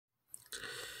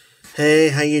Hey,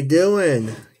 how you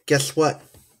doing? Guess what?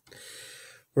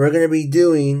 We're gonna be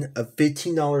doing a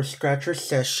 $15 scratcher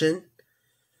session,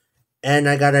 and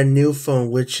I got a new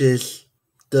phone, which is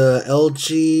the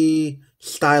LG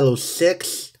Stylo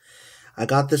 6. I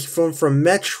got this phone from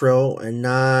Metro, and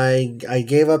I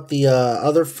gave up the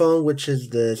other phone, which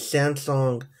is the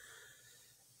Samsung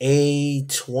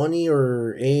A20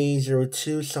 or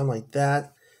A02, something like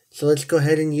that. So let's go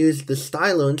ahead and use the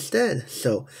Stylo instead.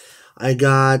 So I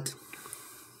got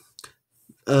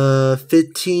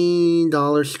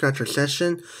 $15 scratcher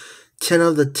session, 10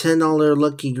 of the $10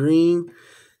 lucky green.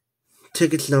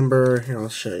 Tickets number, here I'll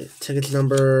show you. Tickets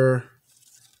number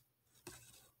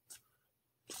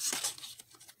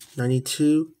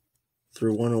 92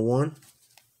 through 101.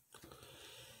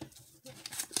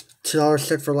 $2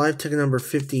 set for life, ticket number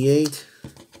 58.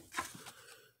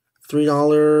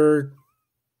 $3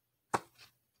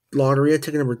 Loteria,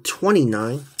 ticket number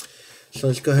 29. So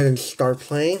let's go ahead and start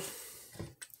playing.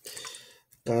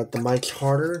 Got the Mike's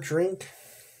Harder drink.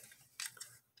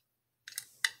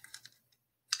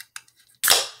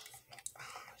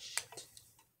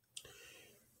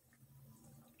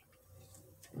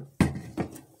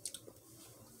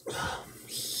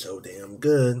 So damn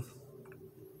good.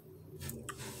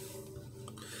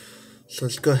 So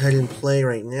let's go ahead and play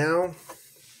right now.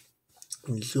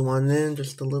 Zoom on in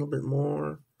just a little bit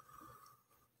more.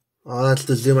 Oh, that's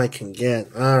the zoom I can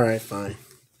get. Alright, fine.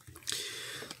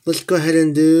 Let's go ahead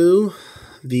and do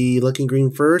the lucky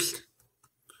green first.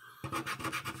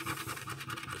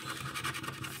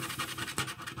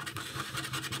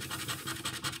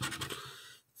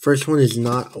 First one is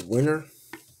not a winner.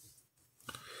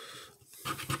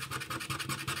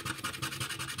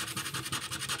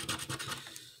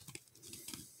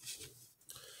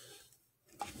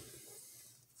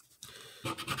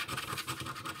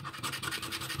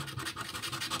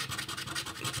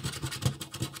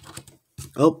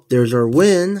 Oh, there's our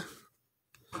win.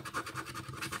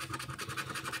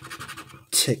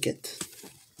 Ticket.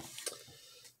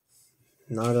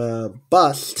 Not a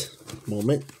bust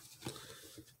moment.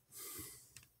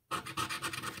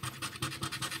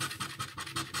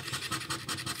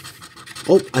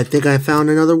 Oh, I think I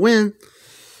found another win.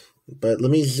 But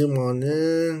let me zoom on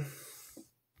in.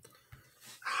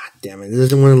 Ah, damn it. It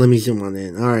doesn't want to let me zoom on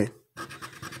in. Alright.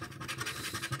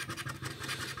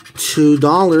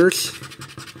 $2.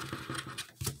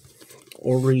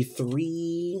 Already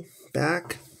 3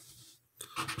 back.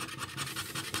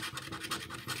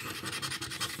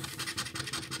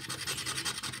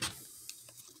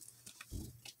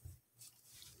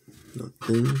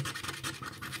 Nothing.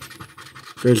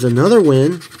 There's another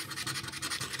win.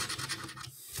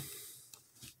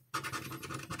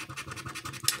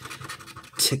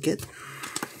 Ticket.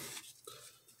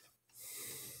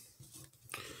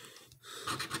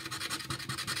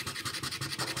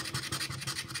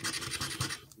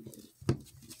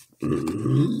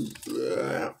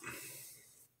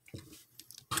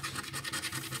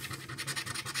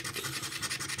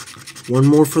 One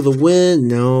more for the win.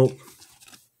 No.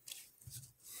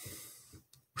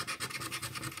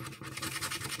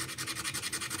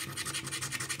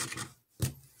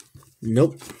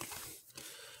 Nope.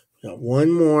 Got one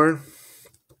more.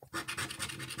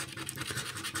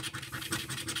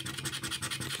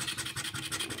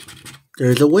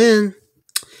 There's a win.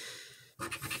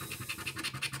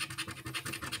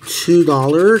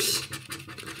 $2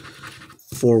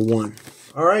 for one.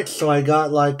 Alright, so I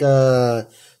got like a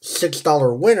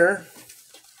 $6 winner.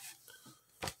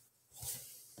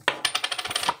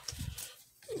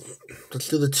 Let's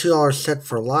do the $2 set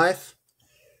for life.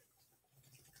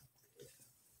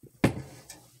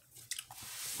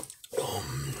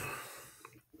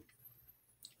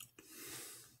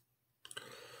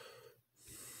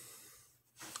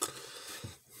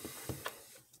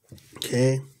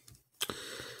 Okay.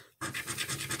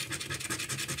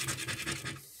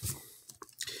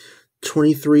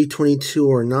 $23, $22,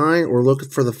 or 9. Or looking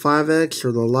for the 5X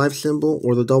or the live symbol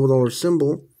or the double dollar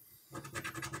symbol.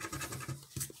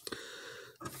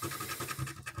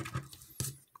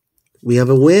 We have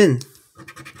a win.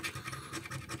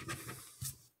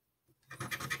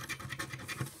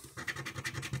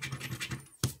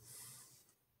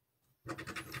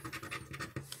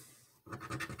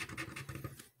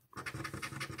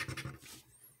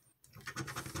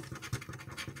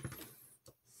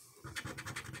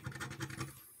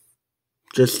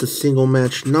 Just a single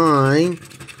match 9.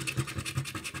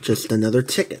 Just another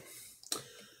ticket.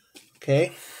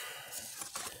 Okay.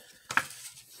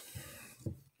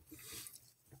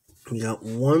 We got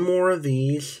one more of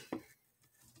these.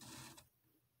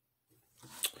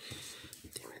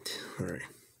 Damn it. Alright.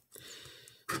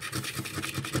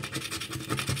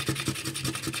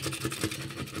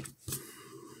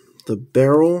 The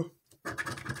barrel.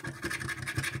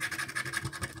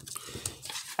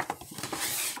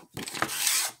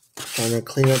 Trying to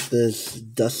clean up this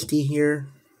dusty here.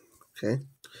 Okay.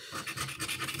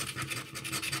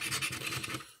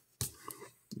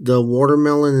 The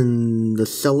watermelon and the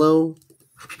cello.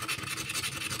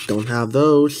 Don't have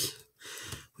those.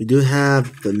 We do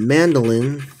have the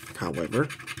mandolin, however.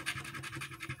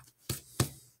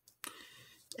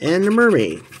 And the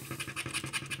mermaid.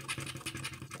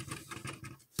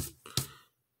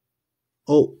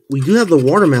 Oh, we do have the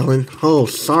watermelon. Oh,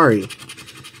 sorry.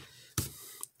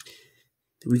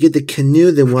 If we get the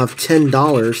canoe, then we'll have $10.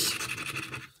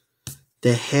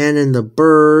 The hand and the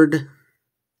bird.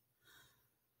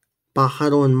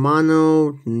 Bajado en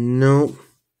mano. Nope.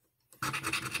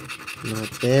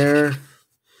 Not there.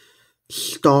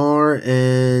 Star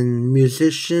and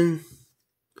musician.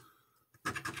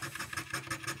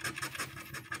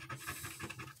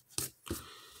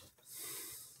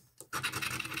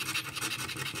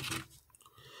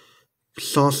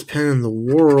 Saucepan in the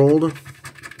world.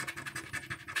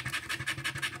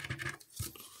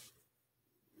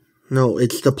 No,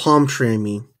 it's the palm tree, I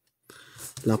mean.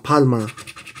 La Palma.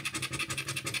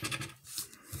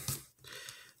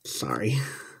 Sorry.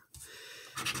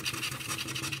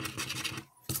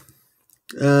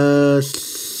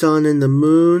 Sun and the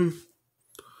moon.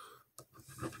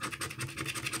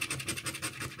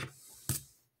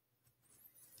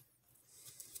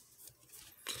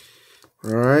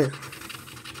 Alright.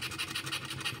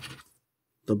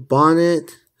 The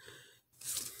bonnet.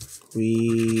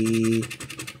 We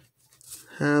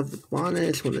have the bonnet.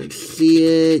 I just want to see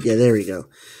it. Yeah, there we go.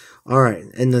 Alright,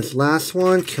 and this last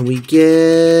one, can we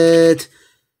get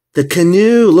the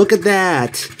canoe? Look at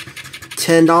that.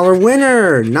 $10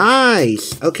 winner.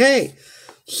 Nice. Okay.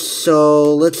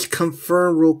 So let's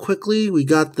confirm real quickly. We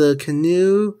got the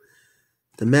canoe,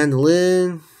 the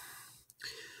mandolin,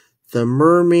 the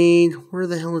mermaid. Where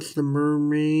the hell is the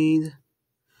mermaid?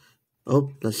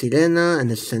 Oh, La Sirena and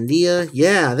the Sandia.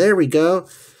 Yeah, there we go.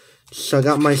 So I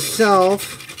got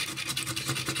myself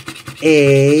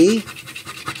a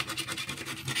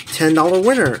 $10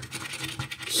 winner.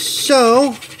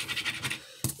 So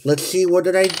let's see, what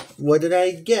did I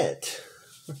get?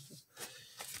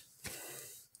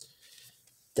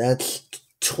 That's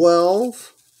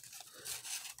 12.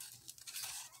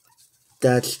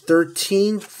 That's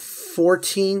 13,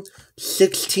 14,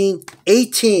 16,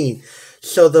 18.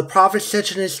 So the profit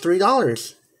section is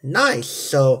 $3. Nice.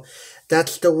 So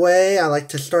that's the way I like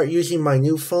to start using my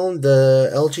new phone,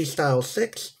 the LG Style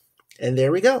 6. And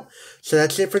there we go. So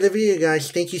that's it for the video,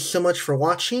 guys. Thank you so much for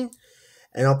watching.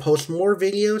 And I'll post more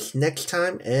videos next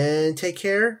time. And take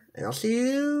care. And I'll see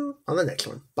you on the next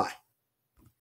one. Bye.